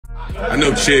I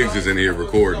know Chigs is in here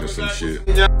recording or some shit.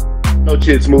 No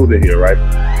Chid Smooth in here, right?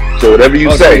 So whatever you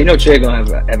Oh, so you say, know Chig gonna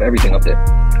have everything up there.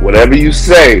 whatever you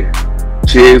say,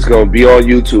 Chid's gonna be on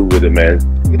YouTube with it, man.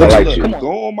 I But like look, you. Come on.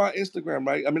 go on my Instagram,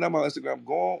 right? I mean, I'm on Instagram.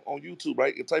 Go on YouTube,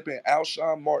 right? And type in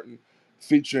Alshawn Martin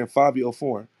featuring Fivio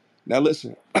Foreign. Now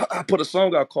listen, I put a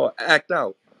song out called "Act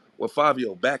Out" with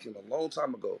Fivio back in a long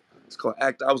time ago. It's called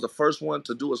 "Act Out." I was the first one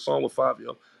to do a song with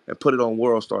Fivio and put it on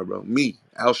World Star, bro. Me,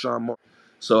 Alshawn Martin.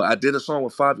 So I did a song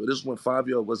with Fivio. This is when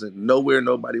Fivio wasn't nowhere.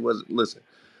 Nobody wasn't listen.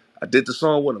 I did the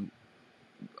song with him.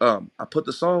 I put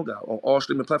the song out on all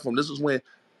streaming platforms. This is when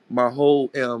my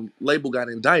whole label got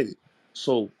indicted.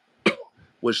 So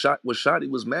what Shotti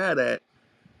was mad at,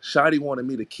 Shotti wanted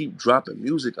me to keep dropping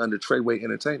music under Treyway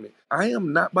Entertainment. I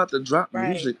am not about to drop Right.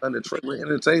 music under Treyway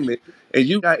Entertainment, and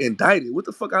you got indicted. What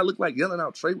the fuck I look like yelling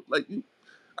out Trey? Like you,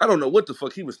 I don't know what the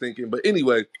fuck he was thinking, but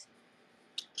anyway.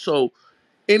 So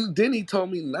and then he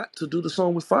told me not to do the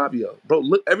song with Fivio, bro.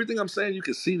 Look, everything I'm saying, you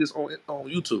can see this on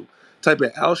YouTube. Type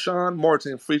in Alshawn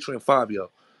Martin featuring Fivio.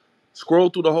 Scroll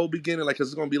through the whole beginning, like 'cause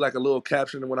it's gonna be like a little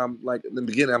caption. And when I'm like in the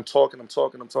beginning, I'm talking,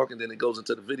 then it goes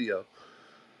into the video.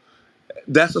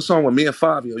 That's a song with me and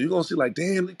Fivio. You're gonna see like,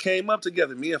 damn, we came up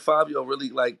together. Me and Fivio really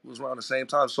like was around the same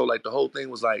time. So like the whole thing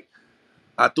was like,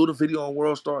 I threw the video on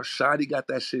World Star. Shotti got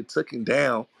that shit taken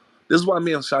down. This is why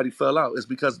me and Shotti fell out. It's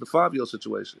because of the Fivio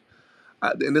situation.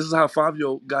 And this is how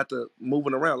Fivio got to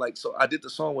moving around. Like, so I did the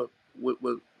song with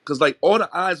because like all the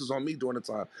eyes was on me during the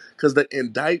time. Because the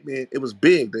indictment, it was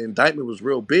big. The indictment was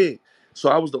real big. So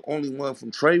I was the only one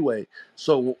from Treyway.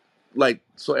 So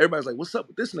so everybody's like, what's up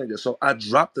with this nigga? So I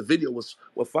dropped the video with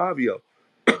Fivio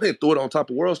and threw it on top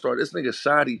of World Star. This nigga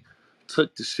Shotti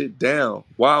took the shit down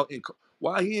while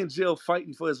he in jail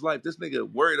fighting for his life. This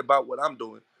nigga worried about what I'm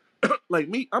doing. Like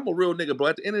me, I'm a real nigga, bro.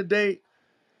 At the end of the day,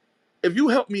 if you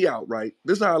help me out, right?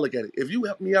 This is how I look at it. If you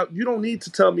help me out, you don't need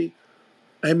to tell me,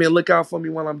 hey man, look out for me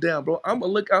while I'm down, bro. I'm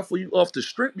gonna look out for you off the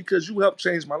strength because you helped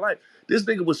change my life. This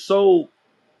nigga was so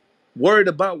worried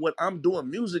about what I'm doing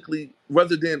musically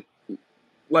rather than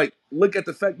like look at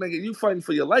the fact, nigga, you fighting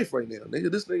for your life right now.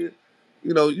 Nigga, this nigga,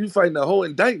 you fighting the whole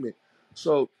indictment.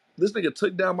 So this nigga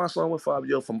took down my song with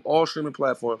Fivio from all streaming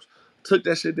platforms, took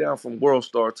that shit down from World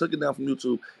Star, took it down from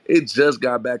YouTube. It just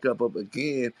got back up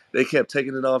again. They kept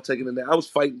taking it off, taking it down. I was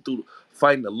fighting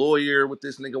the lawyer with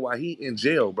this nigga while he in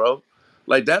jail, bro.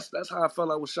 Like that's how I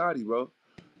felt out with Shotti, bro.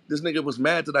 This nigga was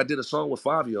mad that I did a song with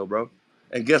Fivio, bro.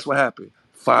 And guess what happened?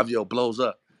 Fivio blows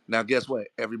up. Now guess what?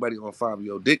 Everybody on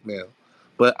Fivio dick now.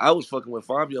 But I was fucking with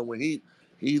Fivio when he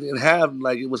didn't have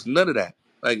like it was none of that.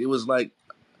 Like it was like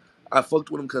I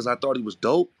fucked with him because I thought he was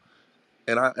dope,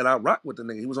 and I rocked with the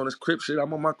nigga. He was on his Crip shit.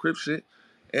 I'm on my Crip shit,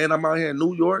 and I'm out here in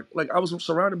New York. Like I was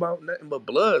surrounded by nothing but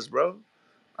Bloods, bro.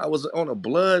 I was on a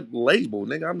Blood label,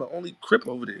 nigga. I'm the only Crip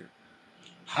over there.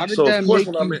 How did So of that course make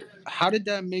when I'm you? in, How did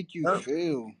that make you huh?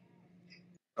 feel?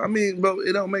 I mean, bro,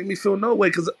 it don't make me feel no way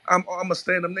because I'm a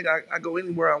stand up nigga. I go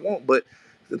anywhere I want. But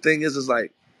the thing is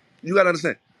like you gotta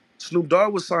understand. Snoop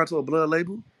Dogg was signed to a Blood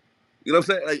label. You know what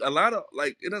I'm saying? Like a lot of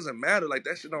like it doesn't matter. Like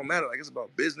that shit don't matter. Like it's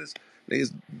about business.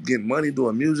 Niggas getting money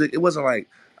doing music. It wasn't like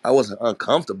I wasn't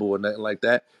uncomfortable or nothing like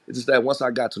that. It's just that once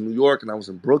I got to New York and I was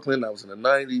in Brooklyn, I was in the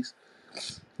 '90s,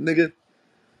 nigga.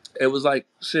 It was like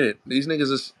shit. These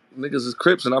niggas is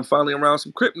Crips, and I'm finally around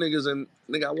some Crip niggas, and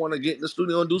nigga, I want to get in the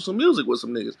studio and do some music with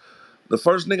some niggas. The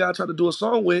first nigga I tried to do a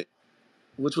song with,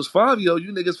 which was Fivio,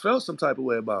 you niggas felt some type of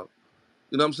way about.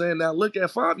 You know what I'm saying? Now look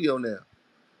at Fivio now.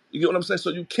 You get what I'm saying?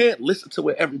 So you can't listen to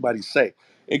what everybody say.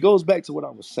 It goes back to what I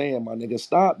was saying, my nigga.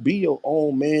 Stop. Be your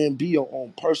own man. Be your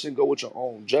own person. Go with your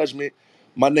own judgment.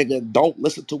 My nigga, don't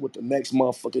listen to what the next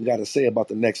motherfucker got to say about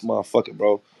the next motherfucker,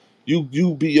 bro. You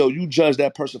judge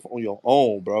that person on your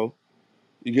own, bro.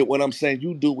 You get what I'm saying?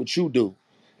 You do what you do.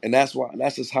 And that's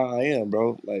just how I am,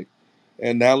 bro. Like,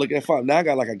 and now look at Five. Now I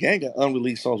got like a gang of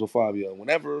unreleased songs with Fivio.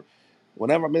 Whenever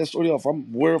I'm in the studio, if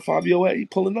I'm where Fivio at, he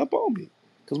pulling up on me.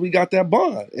 Cause we got that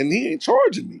bond. And he ain't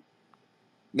charging me.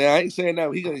 Now I ain't saying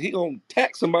that he gonna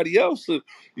tax somebody else.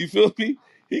 You feel me?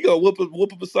 He gonna whoop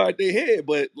up beside their head,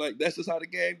 but like that's just how the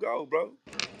game go, bro.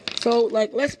 So,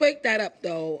 like, let's break that up,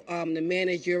 though. The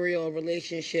managerial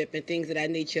relationship and things of that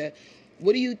nature.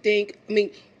 What do you think? I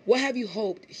mean, what have you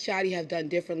hoped Shadi have done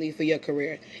differently for your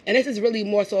career? And this is really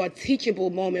more so a teachable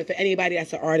moment for anybody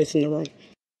that's an artist in the room.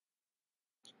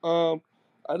 Um,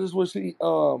 I just wish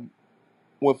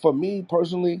well, for me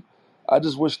personally, I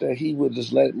just wish that he would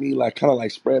just let me like kind of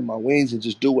like spread my wings and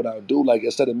just do what I do. Like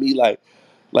instead of me like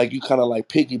you kind of like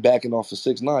piggybacking off of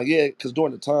 6ix9ine. Yeah, because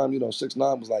during the time,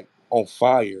 6ix9ine was like on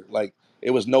fire. Like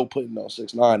it was no putting on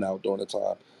 6ix9ine out during the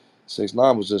time.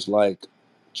 6ix9ine was just like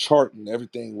charting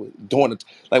everything with doing it.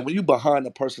 Like when you behind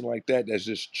a person like that that's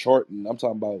just charting, I'm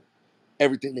talking about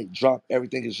everything they drop,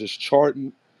 everything is just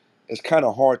charting. It's kind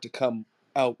of hard to come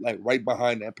out like right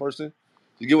behind that person.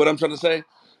 You get what I'm trying to say?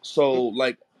 So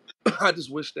like, I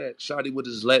just wish that Shotti would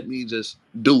just let me just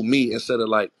do me instead of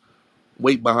like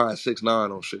wait behind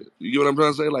 6ix9ine on shit. You get what I'm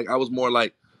trying to say? Like I was more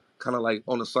like kind of like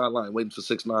on the sideline waiting for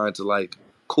 6ix9ine to like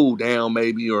cool down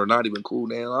maybe or not even cool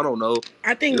down. I don't know.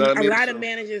 I You know think what I a mean? lot of So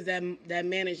managers that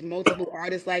manage multiple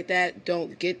artists like that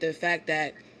don't get the fact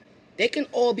that they can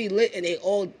all be lit in their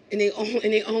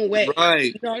own way.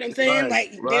 right, You know what I'm saying? right,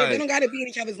 Like they right, don't got to be in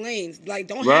each other's lanes. Like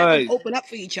don't have them right. open up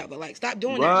for each other. Like stop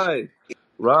doing that.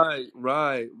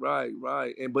 Right,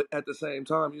 right. And but at the same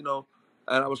time, you know,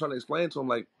 and I was trying to explain to him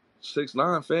like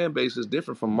 6ix9ine fan base is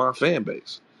different from my fan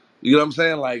base. You know what I'm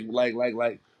saying? Like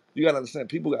you gotta understand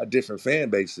people got different fan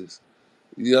bases.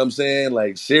 You know what I'm saying?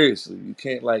 Like seriously, you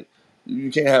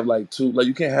can't have like two like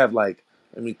you can't have like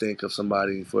let me think of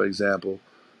somebody for example.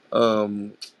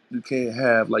 Um you can't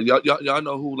have like y'all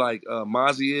know who like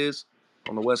Mozzie is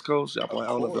on the West Coast. Y'all Of I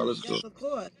don't know if y'all listen to Yes, it. of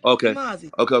course. Okay.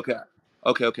 Mozzie.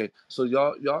 Okay. So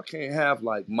y'all can't have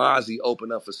like Mozzie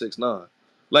open up for 6ix9ine.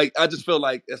 Like I just feel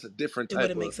like it's a different It type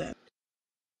wouldn't of make sense.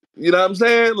 you know what I'm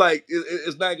saying? Like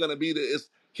it's not gonna be the it's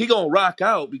he gonna rock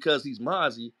out because he's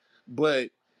Mozzie, but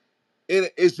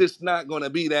it's just not gonna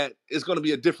be that it's gonna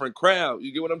be a different crowd.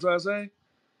 You get what I'm trying to say?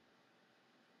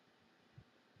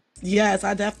 Yes,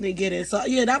 I definitely get it. So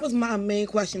yeah, that was my main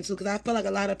question too, because I feel like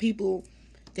a lot of people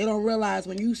they don't realize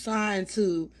when you sign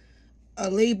to a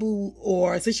label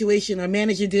or a situation or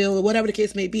manager deal or whatever the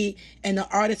case may be, and the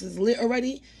artist is lit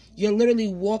already, you're literally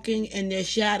walking in their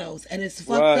shadows, and it's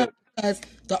fucked up Right, because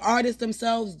the artists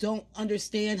themselves don't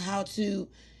understand how to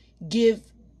give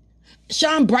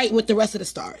shine bright with the rest of the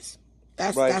stars.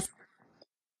 right, That's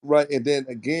right. And then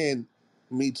again,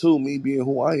 me too, me being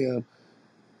who I am,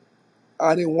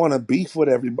 I didn't want to beef with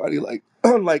everybody like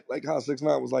like how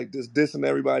 6ix9ine was like just dissing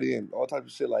everybody and all types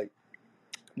of shit like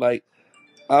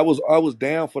I was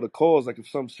down for the cause, like if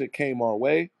some shit came our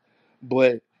way,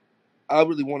 but I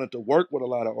really wanted to work with a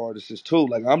lot of artists too.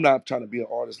 Like I'm not trying to be an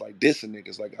artist like dissing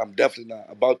niggas. Like I'm definitely not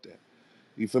about that.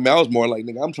 You feel me? I was more like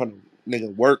nigga, I'm trying to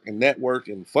nigga work and network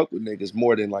and fuck with niggas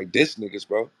more than like diss niggas,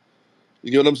 bro.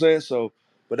 You get what I'm saying? So,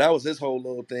 but that was his whole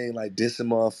little thing, like dissing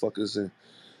motherfuckers, and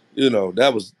you know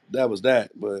that was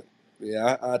that. But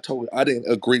yeah, I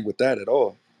didn't agree with that at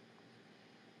all.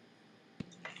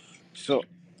 So,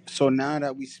 so now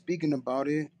that we speaking about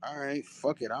it, all right,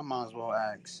 fuck it. I might as well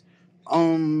ask.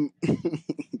 Um,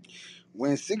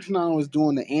 when 6ix9ine was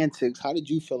doing the antics, how did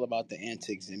you feel about the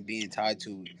antics and being tied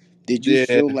to it? Did you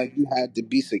Yeah, feel like you had to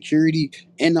be security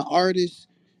in the artist,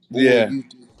 or yeah. you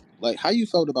like how you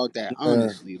felt about that?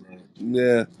 Uh, Honestly, like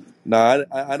Yeah, nah,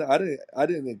 I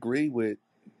didn't agree with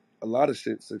a lot of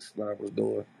shit 6ix9ine was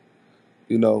doing.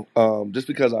 You know, just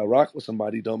because I rock with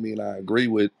somebody don't mean I agree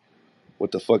with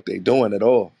what the fuck they doing at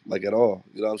all, like at all.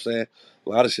 You know what I'm saying? A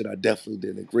lot of shit I definitely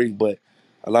didn't agree, but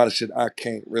a lot of shit I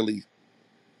couldn't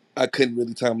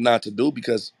really tell them not to do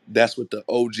because that's what the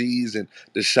OGs and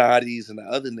the Shotties and the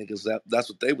other niggas that's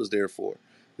what they was there for.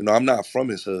 You know, I'm not from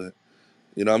his hood.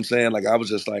 You know what I'm saying? Like I was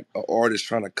just like an artist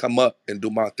trying to come up and do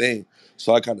my thing.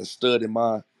 So I kind of stood in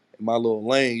my little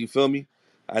lane. You feel me?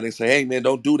 I didn't say, "Hey man,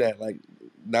 don't do that." Like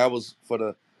that was for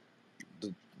the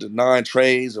 9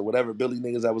 trades or whatever Billy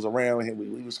niggas that was around him.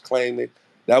 We was claiming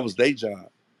that was their job.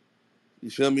 You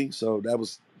feel me? So that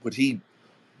was what he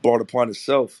brought upon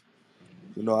himself.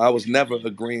 You know, I was never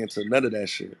agreeing to none of that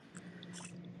shit.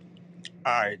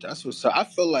 all right, that's what's up. I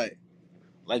feel like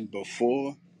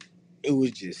before it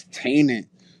was just tainted.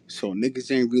 So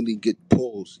niggas ain't really get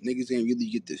pulls. Niggas ain't really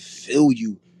get to feel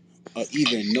you or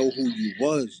even know who you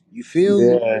was. You feel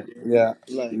me? Yeah, yeah,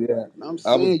 Like yeah. I'm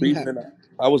I was saying, you had beefing.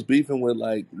 I was beefing with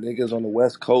like niggas on the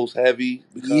West Coast heavy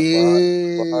because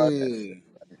behind that yeah. shit.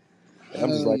 And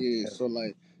I'm just Hell like, yeah. man, So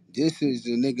like this is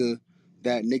the nigga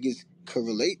that niggas could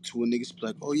relate to and niggas be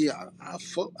like, oh yeah,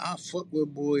 I fuck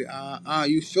with boy,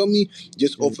 you feel me?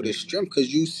 Just off of the mhm, strength, cause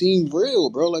you seem real,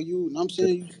 bro. Like you know what I'm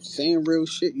saying, you saying real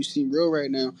shit, you seem real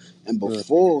right now. And yeah,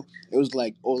 before it was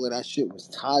like all of that shit was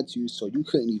tied to you, so you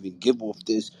couldn't even give off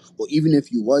this, or even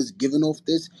if you was giving off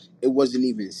this, it wasn't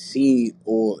even seen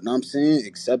or know what I'm saying,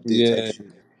 accepted type yeah, shit.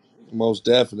 most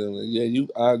definitely. Yeah,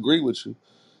 I agree with you.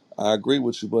 I agree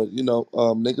with you. But you know,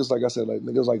 niggas like I said, like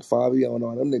niggas like Fivio and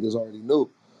all them niggas already knew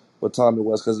what time it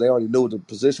was because they already knew the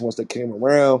position once they came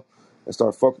around and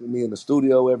started fucking with me in the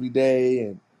studio every day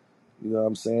and you know what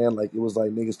I'm saying? Like it was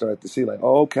like niggas started to see like,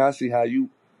 oh, okay, I see how you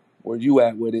where you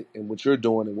at with it and what you're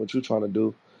doing and what you're trying to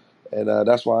do. And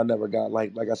that's why I never got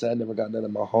like I said, I never got none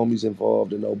of my homies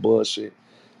involved in no bullshit.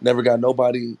 Never got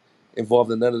nobody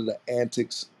involved in none of the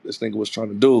antics this nigga was trying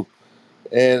to do.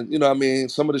 And, you know what I mean?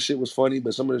 Some of the shit was funny,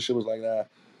 but some of the shit was like, nah,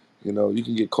 you know, you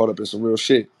can get caught up in some real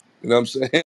shit. You know what I'm saying?